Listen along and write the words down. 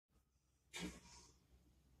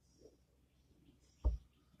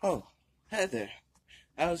Oh, hi there.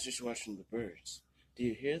 I was just watching the birds. Do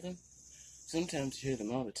you hear them? Sometimes you hear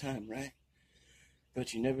them all the time, right?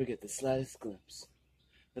 But you never get the slightest glimpse.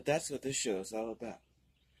 But that's what this show is all about.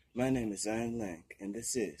 My name is Zion Lang, and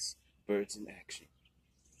this is Birds in Action.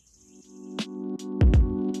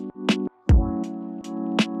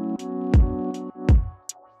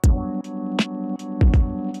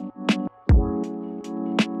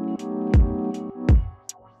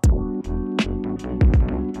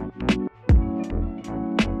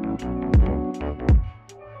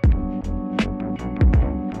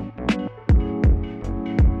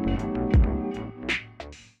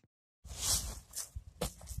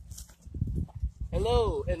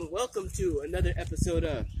 Hello, and welcome to another episode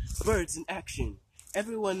of Birds in Action.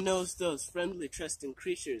 Everyone knows those friendly, trusting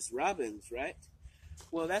creatures, robins, right?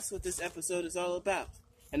 Well, that's what this episode is all about,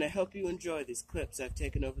 and I hope you enjoy these clips I've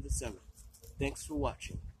taken over the summer. Thanks for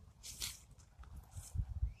watching.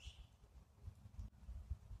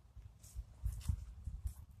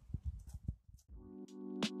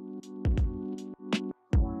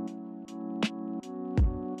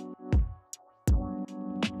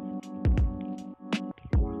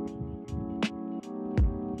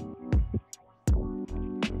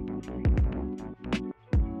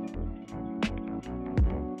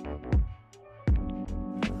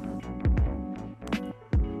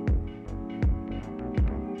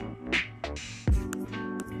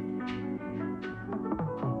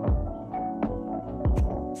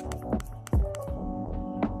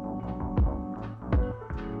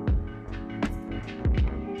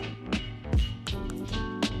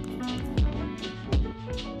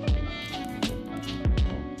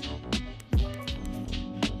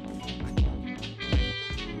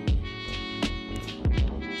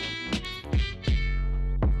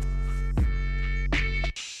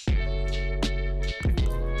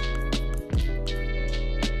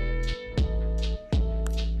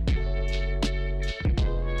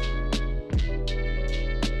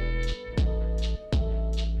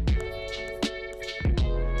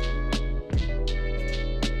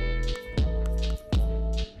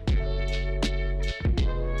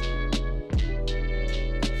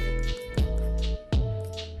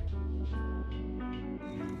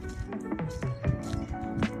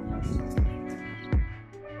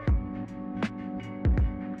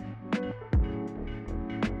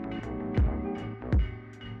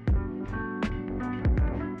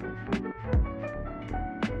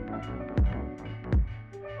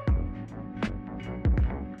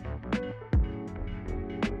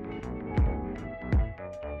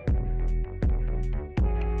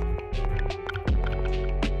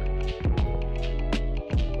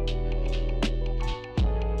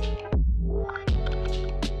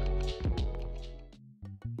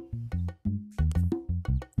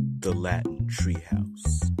 The Latin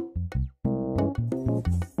Treehouse.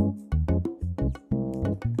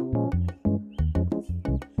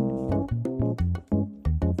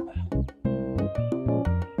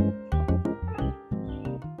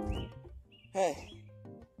 Hey,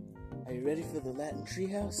 are you ready for the Latin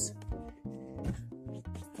Treehouse?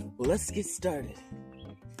 Well, let's get started.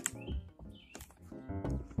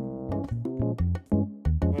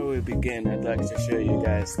 Before we begin, I'd like to show you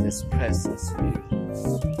guys this priceless view.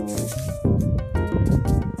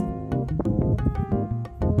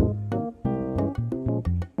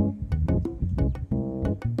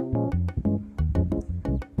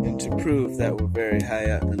 And to prove that we're very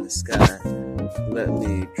high up in the sky, let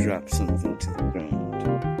me drop something to the ground.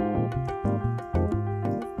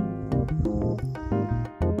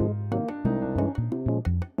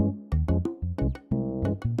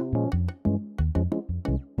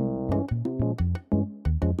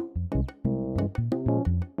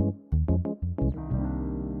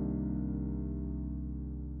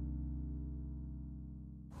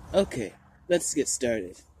 Okay, let's get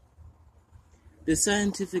started. The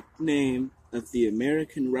scientific name of the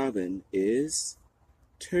American robin is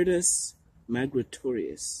Turdus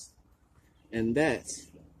migratorius, and that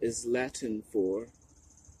is Latin for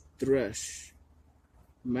thrush,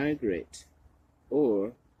 migrate,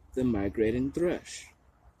 or the migrating thrush.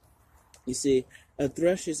 You see, a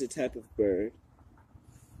thrush is a type of bird,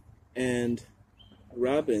 and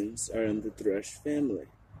robins are in the thrush family.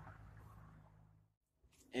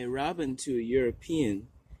 A robin to a European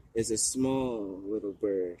is a small little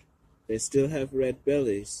bird. They still have red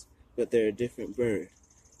bellies, but they're a different bird.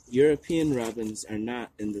 European robins are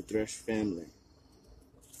not in the thrush family.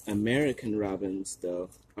 American robins, though,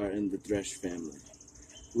 are in the thrush family.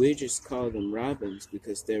 We just call them robins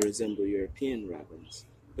because they resemble European robins,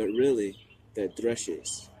 but really, they're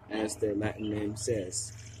thrushes, as their Latin name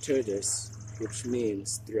says, Turdus which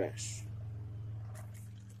means thrush.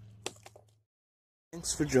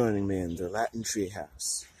 Thanks for joining me in the Latin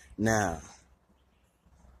Treehouse. Now,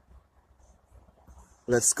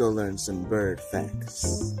 let's go learn some bird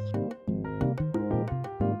facts.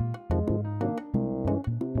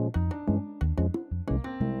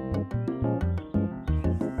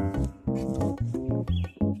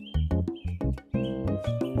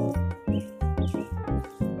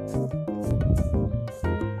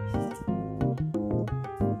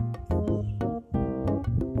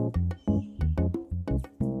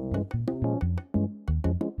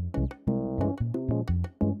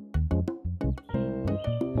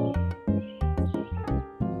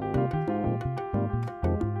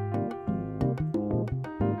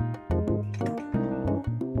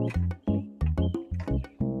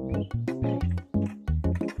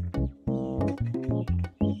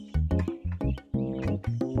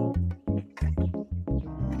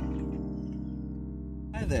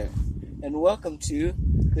 Hi there, and welcome to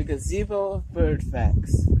the Gazebo of Bird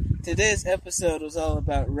Facts. Today's episode was all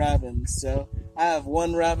about robins, so I have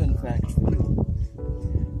one robin fact for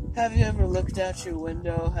you. Have you ever looked out your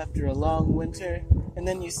window after a long winter, and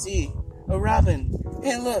then you see a robin?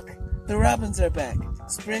 Hey look, the robins are back.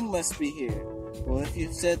 Spring must be here. Well, if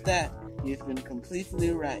you've said that, you've been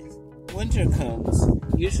completely right. Winter comes,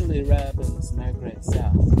 usually robins migrate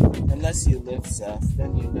south. Unless you live south,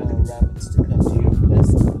 then you know robins to come to your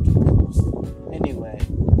place when winter comes. Anyway,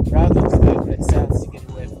 robins migrate south to get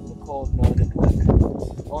away from the cold northern weather.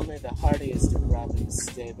 Only the hardiest of robins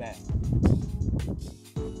stay back.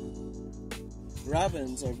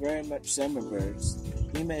 Robins are very much summer birds.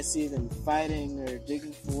 You may see them fighting or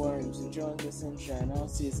digging for worms, enjoying the sunshine all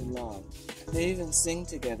season long. They even sing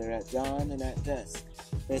together at dawn and at dusk.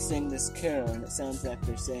 They sing this carol and it sounds like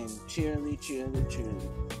they're saying, cheerily, cheerily, cheerily.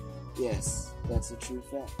 Yes, that's a true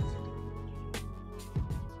fact.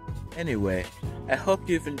 Anyway, I hope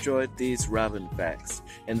you've enjoyed these robin facts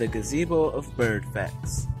and the Gazebo of Bird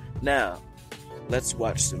Facts. Now, let's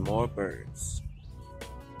watch some more birds.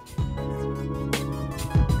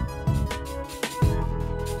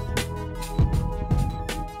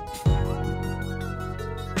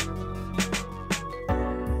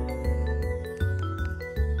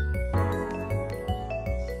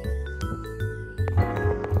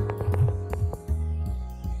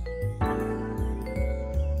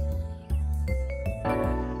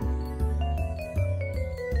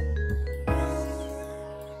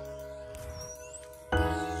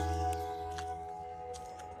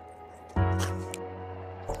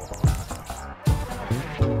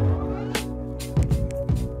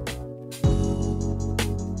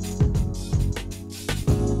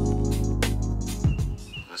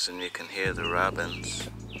 Listen, you can hear the robins.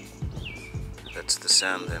 That's the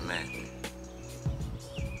sound they make.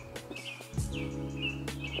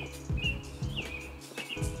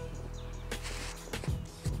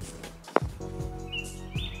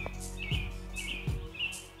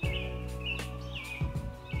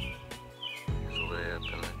 It's way up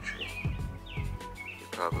in the tree. You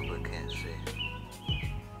probably can't see it.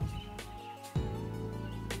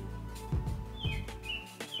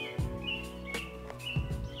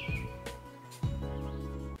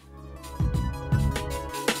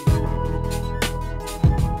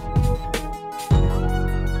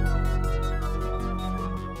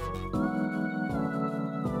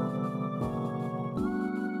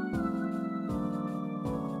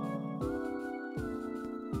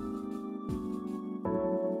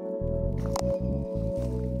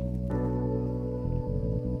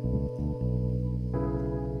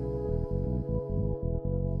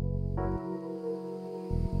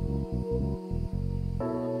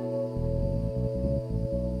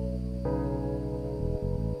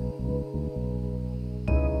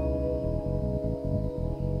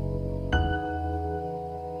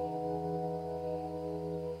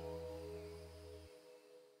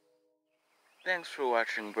 Thanks for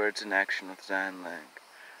watching Birds in Action with Zion Lang.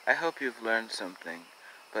 I hope you've learned something,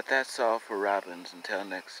 but that's all for robins until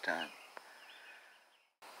next time.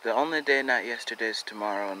 The only day not yesterday is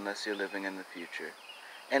tomorrow unless you're living in the future.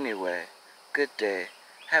 Anyway, good day,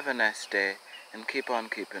 have a nice day, and keep on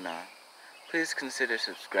keeping on. Please consider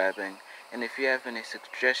subscribing, and if you have any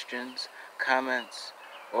suggestions, comments,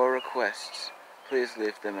 or requests, please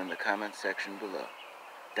leave them in the comment section below.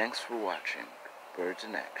 Thanks for watching Birds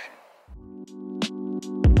in Action.